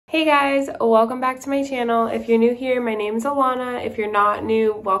Hey guys, welcome back to my channel. If you're new here, my name is Alana. If you're not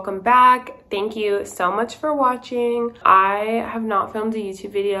new, welcome back. Thank you so much for watching. I have not filmed a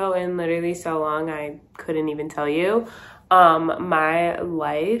YouTube video in literally so long, I couldn't even tell you. My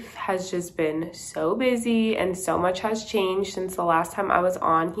life has just been so busy and so much has changed since the last time I was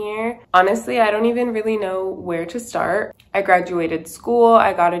on here. Honestly, I don't even really know where to start. I graduated school,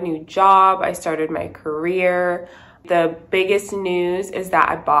 I got a new job, I started my career. The biggest news is that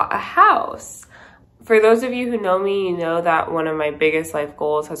I bought a house. For those of you who know me, you know that one of my biggest life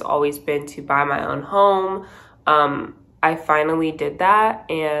goals has always been to buy my own home. I finally did that,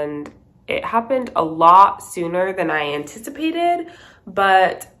 and it happened a lot sooner than I anticipated,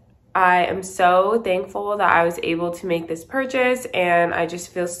 but I am so thankful that I was able to make this purchase, and I just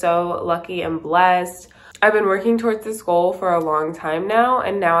feel so lucky and blessed. I've been working towards this goal for a long time now,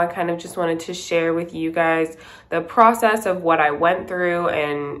 and now I kind of just wanted to share with you guys the process of what I went through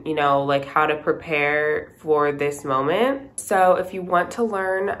and, you know, like how to prepare for this moment. So if you want to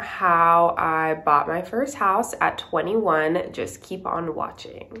learn how I bought my first house at 21, just keep on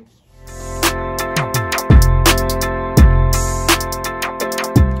watching.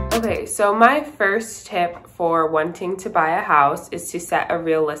 Okay, so my first tip for wanting to buy a house is to set a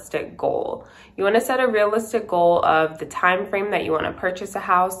realistic goal. You want to set a realistic goal of the time frame that you want to purchase a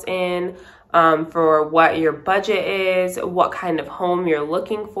house in, for what your budget is, what kind of home you're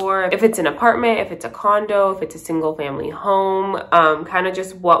looking for, if it's an apartment, if it's a condo, if it's a single family home, kind of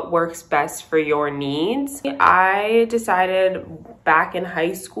just what works best for your needs. I decided back in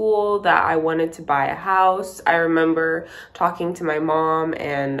high school that I wanted to buy a house. I remember talking to my mom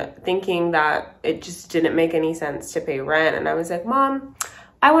and thinking that it just didn't make any sense to pay rent, and I was like, Mom,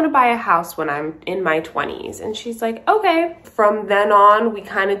 I want to buy a house when I'm in my 20s. And she's like, okay. From then on, we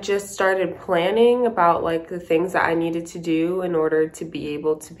kind of just started planning about like the things that I needed to do in order to be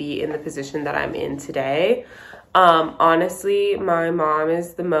able to be in the position that I'm in today. Honestly, my mom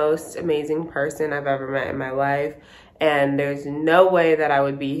is the most amazing person I've ever met in my life. And there's no way that I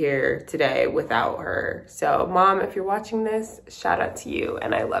would be here today without her. So Mom, if you're watching this, shout out to you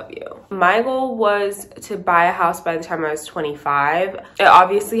and I love you. My goal was to buy a house by the time I was 25. It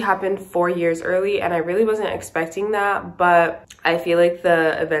obviously happened 4 years early and I really wasn't expecting that, but I feel like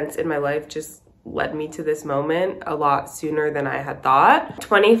the events in my life just led me to this moment a lot sooner than I had thought.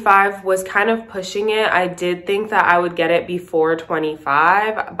 25 was kind of pushing it. I did think that I would get it before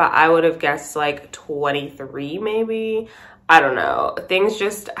 25, but I would have guessed like 23 maybe. I don't know. Things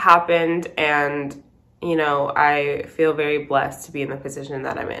just happened, and you know, I feel very blessed to be in the position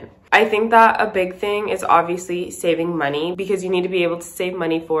that I'm in. I think that a big thing is obviously saving money, because you need to be able to save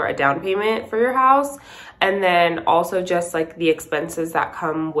money for a down payment for your house, and then also just like the expenses that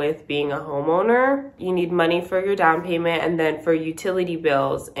come with being a homeowner. You need money for your down payment, and then for utility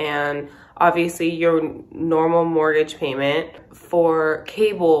bills, and obviously your normal mortgage payment, for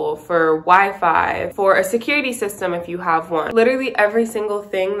cable, for Wi-Fi, for a security system if you have one. Literally every single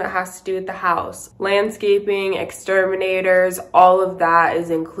thing that has to do with the house. Landscaping, exterminators, all of that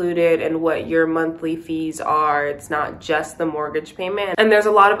is included in what your monthly fees are. It's not just the mortgage payment. And there's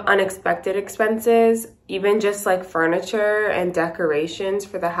a lot of unexpected expenses, even just like furniture and decorations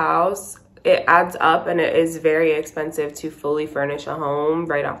for the house. It adds up, and it is very expensive to fully furnish a home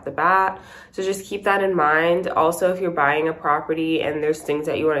right off the bat. So just keep that in mind. Also, if you're buying a property and there's things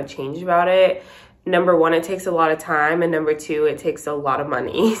that you want to change about it, number one, it takes a lot of time, and number two, it takes a lot of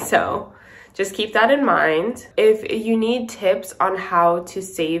money. So just keep that in mind. If you need tips on how to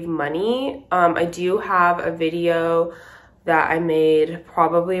save money, I do have a video that I made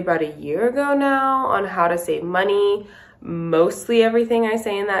probably about a year ago now on how to save money. Mostly everything I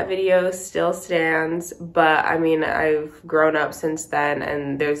say in that video still stands, but I mean, I've grown up since then,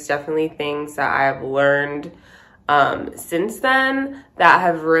 and there's definitely things that I have learned since then that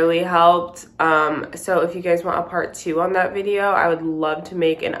have really helped. So if you guys want a part 2 on that video, I would love to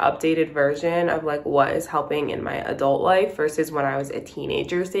make an updated version of like what is helping in my adult life versus when I was a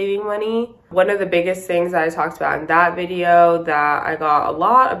teenager saving money. One of the biggest things that I talked about in that video that I got a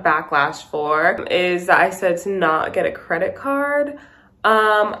lot of backlash for is that I said to not get a credit card.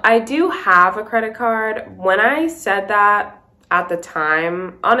 I do have a credit card. When I said that, at the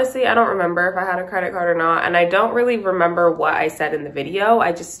time, honestly, I don't remember if I had a credit card or not, and I don't really remember what I said in the video.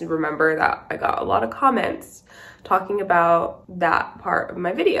 I just remember that I got a lot of comments talking about that part of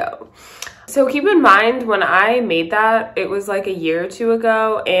my video. So keep in mind, when I made that, it was like a year or two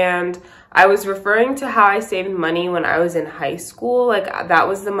ago, and I was referring to how I saved money when I was in high school. Like, that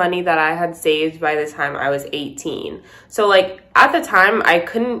was the money that I had saved by the time I was 18. So like at the time, I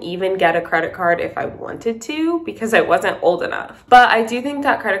couldn't even get a credit card if I wanted to because I wasn't old enough. But I do think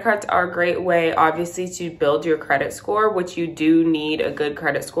that credit cards are a great way, obviously, to build your credit score, which you do need a good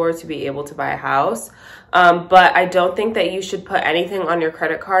credit score to be able to buy a house. But I don't think that you should put anything on your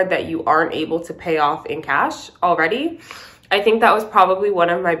credit card that you aren't able to pay off in cash already. I think that was probably one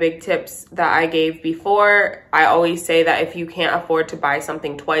of my big tips that I gave before. I always say that if you can't afford to buy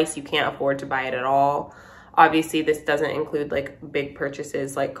something twice, you can't afford to buy it at all. Obviously, this doesn't include like big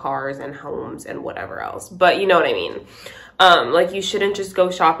purchases like cars and homes and whatever else, but you know what I mean. Like, you shouldn't just go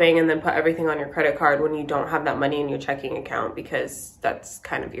shopping and then put everything on your credit card when you don't have that money in your checking account, because that's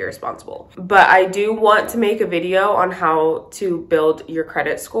kind of irresponsible. But I do want to make a video on how to build your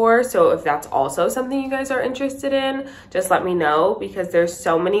credit score. So if that's also something you guys are interested in, just let me know, because there's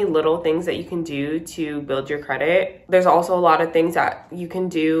so many little things that you can do to build your credit. There's also a lot of things that you can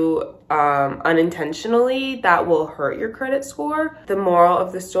do unintentionally that will hurt your credit score. The moral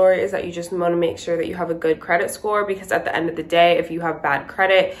of the story is that you just want to make sure that you have a good credit score, because at the end of the day, if you have bad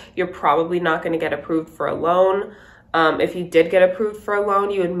credit, you're probably not going to get approved for a loan. If you did get approved for a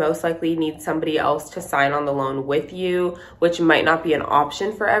loan, you would most likely need somebody else to sign on the loan with you, which might not be an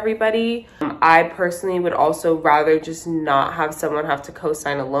option for everybody. I personally would also rather just not have someone have to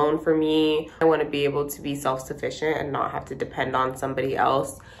co-sign a loan for me. I want to be able to be self-sufficient and not have to depend on somebody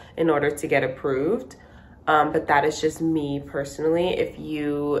else in order to get approved. But that is just me personally. If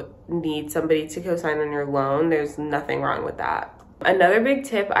you need somebody to co-sign on your loan, there's nothing wrong with that. Another big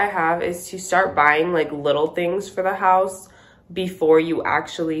tip I have is to start buying like little things for the house before you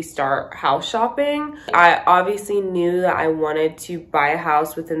actually start house shopping. I obviously knew that I wanted to buy a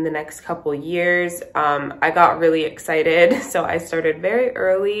house within the next couple years. I got really excited, so I started very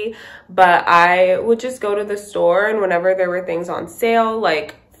early, but I would just go to the store, and whenever there were things on sale,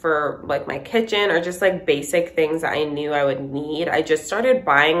 like for like my kitchen or just like basic things that I knew I would need, I just started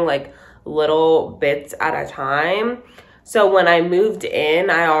buying like little bits at a time. So when I moved in,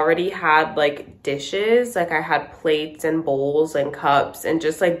 I already had like dishes, like I had plates and bowls and cups and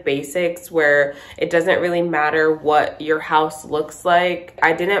just like basics where it doesn't really matter what your house looks like.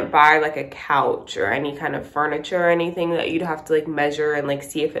 I didn't buy like a couch or any kind of furniture or anything that you'd have to like measure and like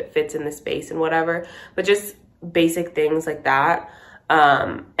see if it fits in the space and whatever, but just basic things like that.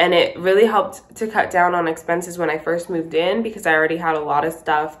 And it really helped to cut down on expenses when I first moved in, because I already had a lot of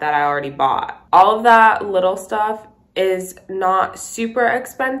stuff that I already bought. All of that little stuff is not super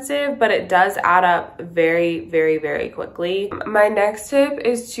expensive, but it does add up very, very, very quickly. My next tip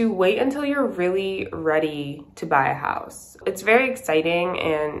is to wait until you're really ready to buy a house. It's very exciting,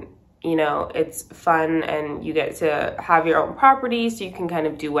 and you know, it's fun, and you get to have your own property, so you can kind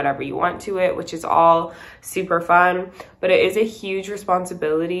of do whatever you want to it, which is all super fun, but it is a huge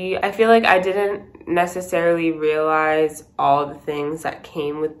responsibility. I feel like I didn't necessarily realize all the things that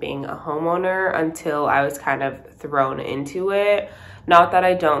came with being a homeowner until I was kind of thrown into it. Not that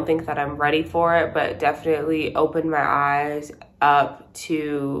I don't think that I'm ready for it, but definitely opened my eyes up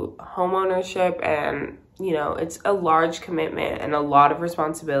to homeownership, and you know, it's a large commitment and a lot of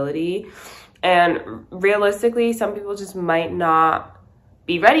responsibility. And realistically, some people just might not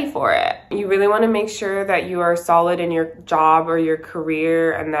be ready for it. You really want to make sure that you are solid in your job or your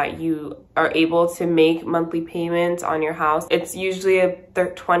career, and that you are able to make monthly payments on your house. It's usually a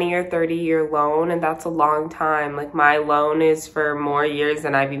 20 or 30 year loan, and that's a long time. Like, my loan is for more years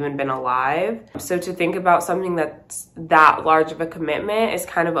than I've even been alive. So to think about something that's that large of a commitment is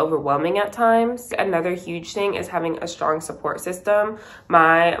kind of overwhelming at times. Another huge thing is having a strong support system.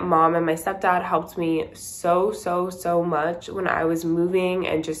 My mom and my stepdad helped me so much when I was moving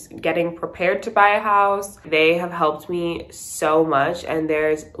and just getting prepared to buy a house. They have helped me so much, and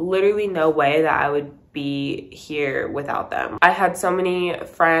there's literally no way that I would be here without them. I had so many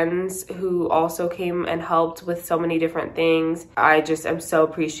friends who also came and helped with so many different things. I just am so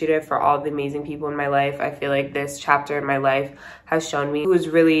appreciative for all the amazing people in my life. I feel like this chapter in my life has shown me who's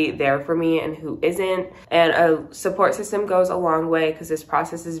really there for me and who isn't. And a support system goes a long way, because this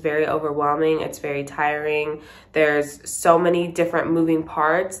process is very overwhelming. It's very tiring. There's so many different moving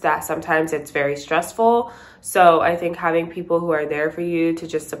parts that sometimes it's very stressful. So I think having people who are there for you to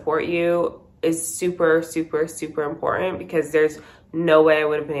just support you is super important, because there's no way I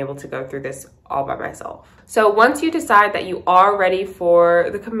would have been able to go through this all by myself. So once you decide that you are ready for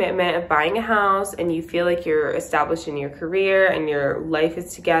the commitment of buying a house and you feel like you're established in your career and your life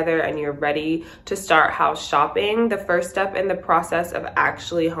is together and you're ready to start house shopping, the first step in the process of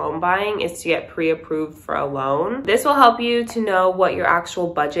actually home buying is to get pre-approved for a loan. This will help you to know what your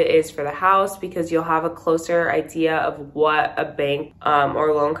actual budget is for the house because you'll have a closer idea of what a bank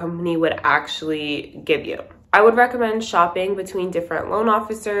or loan company would actually give you. I would recommend shopping between different loan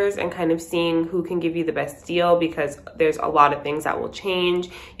officers and kind of seeing who can give you the best deal because there's a lot of things that will change.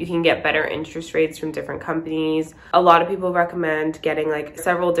 You can get better interest rates from different companies. A lot of people recommend getting like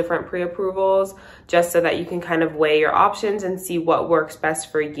several different pre-approvals just so that you can kind of weigh your options and see what works best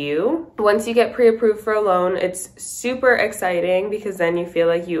for you. Once you get pre-approved for a loan, it's super exciting because then you feel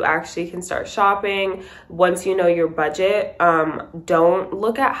like you actually can start shopping. Once you know your budget, don't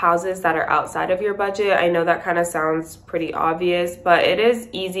look at houses that are outside of your budget. I know that kind of sounds pretty obvious, but it is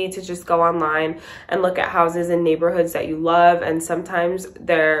easy to just go online and look at houses in neighborhoods that you love, and sometimes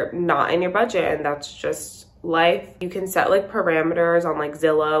they're not in your budget, and that's just life. You can set like parameters on like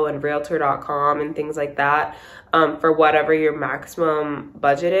Zillow and realtor.com and things like that for whatever your maximum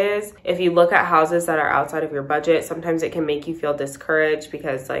budget is. If you look at houses that are outside of your budget, sometimes it can make you feel discouraged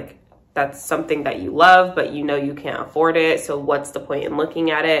because like that's something that you love, but you know you can't afford it. So what's the point in looking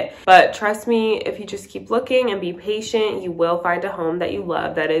at it? But trust me, if you just keep looking and be patient, you will find a home that you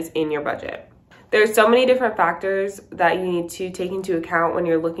love that is in your budget. There's so many different factors that you need to take into account when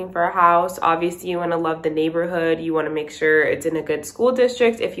you're looking for a house. Obviously, you want to love the neighborhood. You want to make sure it's in a good school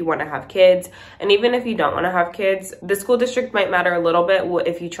district if you want to have kids. And even if you don't want to have kids, the school district might matter a little bit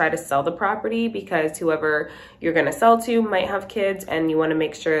if you try to sell the property because whoever you're going to sell to might have kids and you want to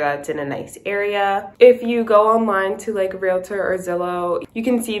make sure that it's in a nice area. If you go online to like Realtor or Zillow, you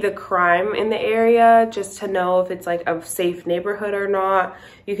can see the crime in the area just to know if it's like a safe neighborhood or not.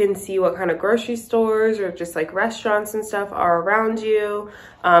 You can see what kind of grocery stores or just like restaurants and stuff are around you.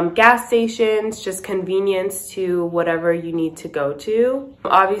 Gas stations, just convenience to whatever you need to go to.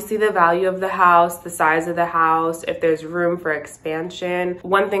 Obviously the value of the house, the size of the house, if there's room for expansion.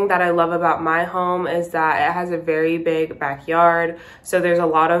 One thing that I love about my home is that it has a very big backyard. So there's a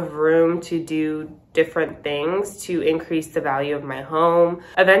lot of room to do different things to increase the value of my home.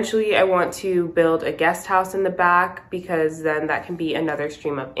 Eventually, I want to build a guest house in the back because then that can be another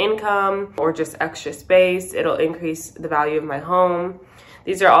stream of income or just extra space. It'll increase the value of my home.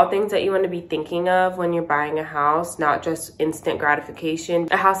 These are all things that you want to be thinking of when you're buying a house, not just instant gratification.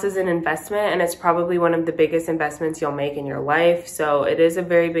 A house is an investment and it's probably one of the biggest investments you'll make in your life. So it is a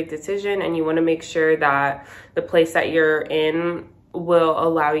very big decision and you want to make sure that the place that you're in will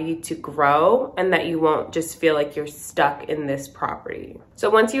allow you to grow and that you won't just feel like you're stuck in this property. So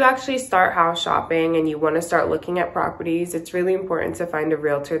once you actually start house shopping and you want to start looking at properties, it's really important to find a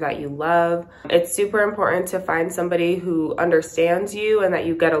realtor that you love. It's super important to find somebody who understands you and that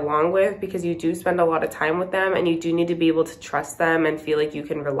you get along with because you do spend a lot of time with them and you do need to be able to trust them and feel like you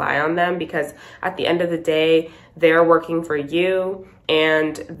can rely on them because at the end of the day, they're working for you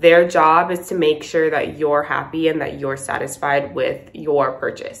and their job is to make sure that you're happy and that you're satisfied with your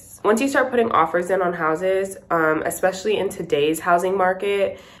purchase. Once you start putting offers in on houses, especially in today's housing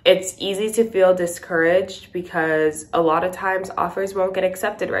market, it's easy to feel discouraged because a lot of times offers won't get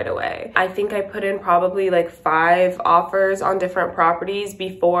accepted right away. I think I put in probably like 5 offers on different properties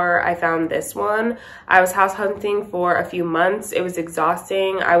before I found this one. I was house hunting for a few months. It was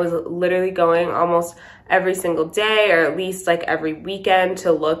exhausting. I was literally going almost every single day or at least like every weekend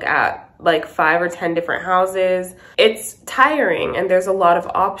to look at like 5 or 10 different houses. It's tiring and there's a lot of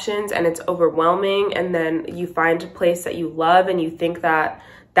options and it's overwhelming, and then you find a place that you love and you think that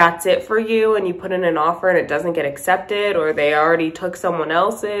that's it for you and you put in an offer and it doesn't get accepted or they already took someone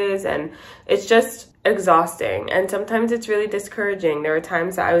else's, and it's just exhausting and sometimes it's really discouraging. There were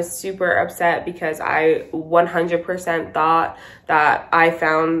times that I was super upset because I 100% thought that I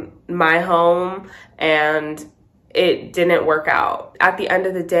found my home and it didn't work out. At the end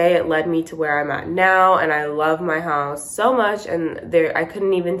of the day, it led me to where I'm at now, and I love my house so much, and I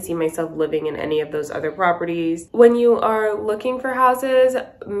couldn't even see myself living in any of those other properties. When you are looking for houses,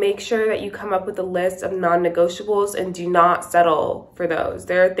 make sure that you come up with a list of non-negotiables and do not settle for those.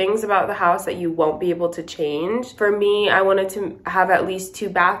 There are things about the house that you won't be able to change. For me, I wanted to have at least 2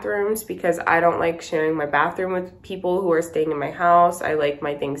 bathrooms because I don't like sharing my bathroom with people who are staying in my house. I like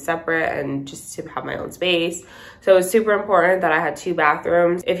my things separate and just to have my own space. So it's super important that I had 2 2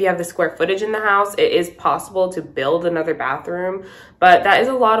 bathrooms. If you have the square footage in the house, it is possible to build another bathroom, but that is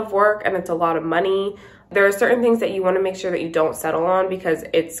a lot of work and it's a lot of money. There are certain things that you want to make sure that you don't settle on because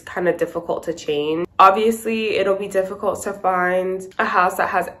it's kind of difficult to change. Obviously, it'll be difficult to find a house that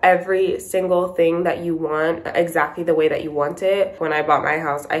has every single thing that you want exactly the way that you want it. When I bought my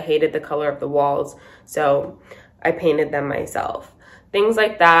house, I hated the color of the walls, so I painted them myself. Things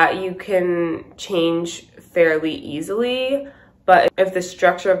like that you can change fairly easily, but if the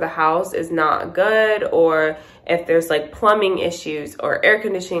structure of the house is not good, or if there's like plumbing issues or air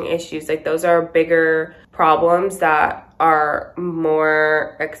conditioning issues, like those are bigger problems that are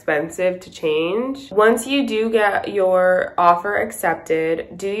more expensive to change. Once you do get your offer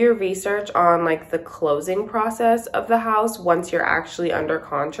accepted, do your research on like the closing process of the house once you're actually under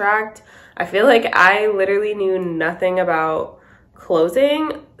contract. I feel like I literally knew nothing about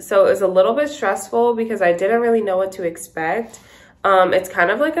closing, so it was a little bit stressful because I didn't really know what to expect. It's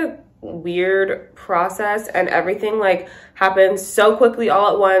kind of like a weird process, and everything like happens so quickly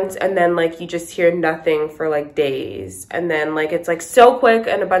all at once, and then like you just hear nothing for like days, and then like it's like so quick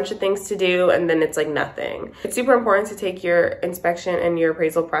and a bunch of things to do, and then it's like nothing. It's super important to take your inspection and your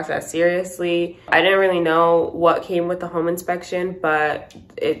appraisal process seriously. I didn't really know what came with the home inspection, but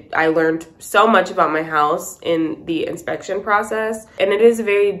I learned so much about my house in the inspection process, and it is a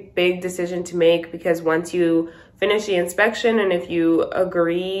very big decision to make because once you finish the inspection and if you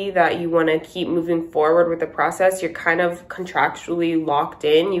agree that you want to keep moving forward with the process, you're kind of contractually locked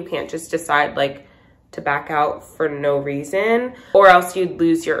in. You can't just decide like to back out for no reason, or else you'd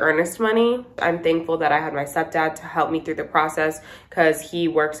lose your earnest money. I'm thankful that I had my stepdad to help me through the process because he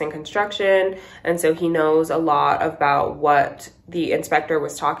works in construction, and so he knows a lot about what the inspector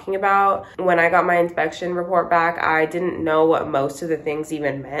was talking about. When I got my inspection report back, I didn't know what most of the things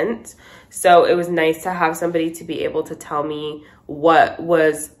even meant. So it was nice to have somebody to be able to tell me what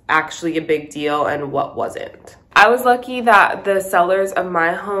was actually a big deal and what wasn't. I was lucky that the sellers of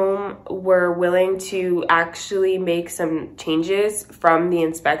my home were willing to actually make some changes from the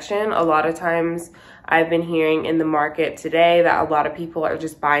inspection. A lot of times I've been hearing in the market today that a lot of people are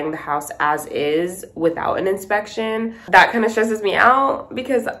just buying the house as is without an inspection. That kind of stresses me out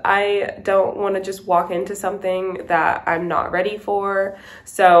because I don't want to just walk into something that I'm not ready for.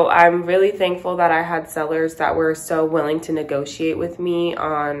 So I'm really thankful that I had sellers that were so willing to negotiate with me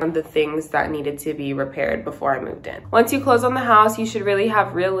on the things that needed to be repaired before I moved in. Once you close on the house, you should really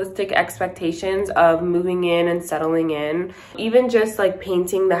have realistic expectations of moving in and settling in. Even just like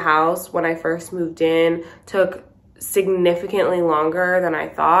painting the house when I first moved in took significantly longer than I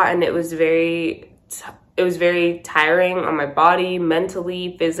thought, and it was very tiring on my body,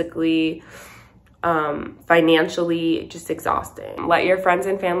 mentally, physically, financially, just exhausting. Let your friends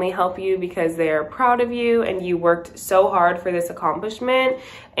and family help you because they are proud of you and you worked so hard for this accomplishment,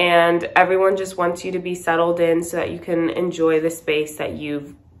 and everyone just wants you to be settled in so that you can enjoy the space that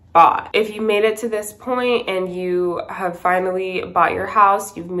you've bought. If you made it to this point and you have finally bought your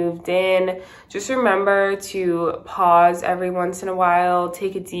house, you've moved in, just remember to pause every once in a while,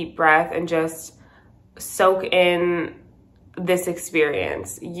 take a deep breath, and just soak in this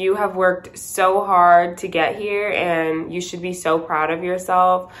experience. You have worked so hard to get here and you should be so proud of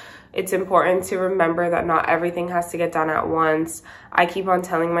yourself. It's important to remember that not everything has to get done at once. I keep on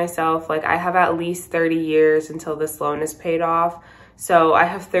telling myself, like, I have at least 30 years until this loan is paid off. So I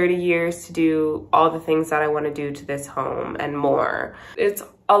have 30 years to do all the things that I want to do to this home and more. It's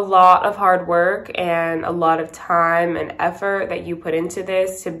a lot of hard work and a lot of time and effort that you put into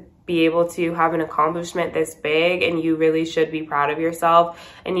this to be able to have an accomplishment this big, and you really should be proud of yourself,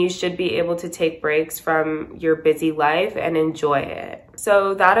 and you should be able to take breaks from your busy life and enjoy it.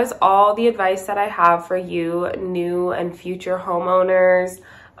 So that is all the advice that I have for you new and future homeowners.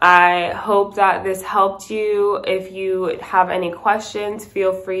 I hope that this helped you. If you have any questions,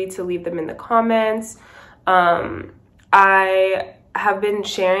 feel free to leave them in the comments. I have been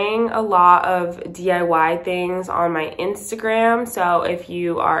sharing a lot of DIY things on my Instagram, so if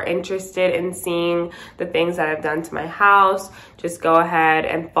you are interested in seeing the things that I've done to my house, just go ahead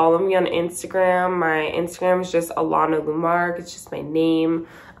and follow me on Instagram. My Instagram is just Alana Lumarque. It's just my name.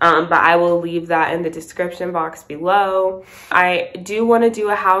 But I will leave that in the description box below. I do want to do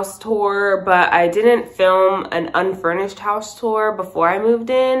a house tour, but I didn't film an unfurnished house tour before I moved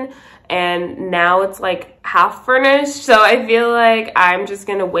in, and now it's like half furnished. So I feel like I'm just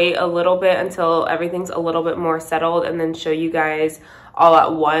gonna wait a little bit until everything's a little bit more settled and then show you guys all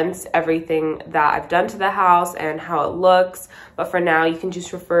at once everything that I've done to the house and how it looks. But for now, you can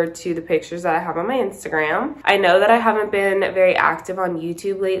just refer to the pictures that I have on my Instagram. I know that I haven't been very active on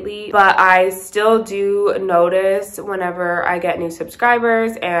YouTube lately, but I still do notice whenever I get new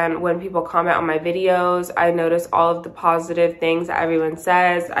subscribers and when people comment on my videos, I notice all of the positive things that everyone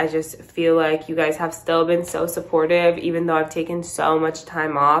says. I just feel like you guys have still been so supportive, even though I've taken so much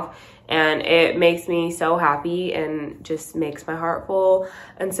time off. And it makes me so happy and just makes my heart full.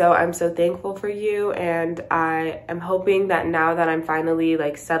 And so I'm so thankful for you. And I am hoping that now that I'm finally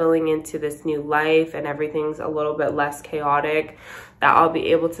like settling into this new life and everything's a little bit less chaotic, that I'll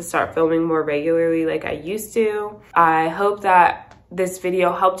be able to start filming more regularly like I used to. I hope that this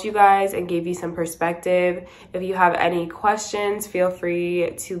video helped you guys and gave you some perspective. If you have any questions, feel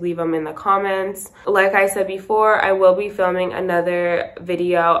free to leave them in the comments. Like I said before, I will be filming another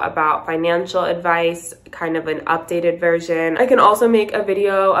video about financial advice, kind of an updated version. I can also make a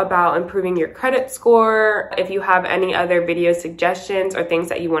video about improving your credit score. If you have any other video suggestions or things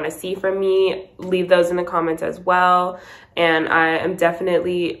that you want to see from me, leave those in the comments as well. And I am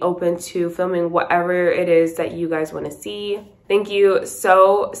definitely open to filming whatever it is that you guys want to see. Thank you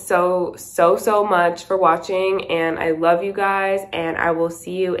so much for watching, and I love you guys, and I will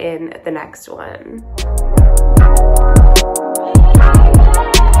see you in the next one.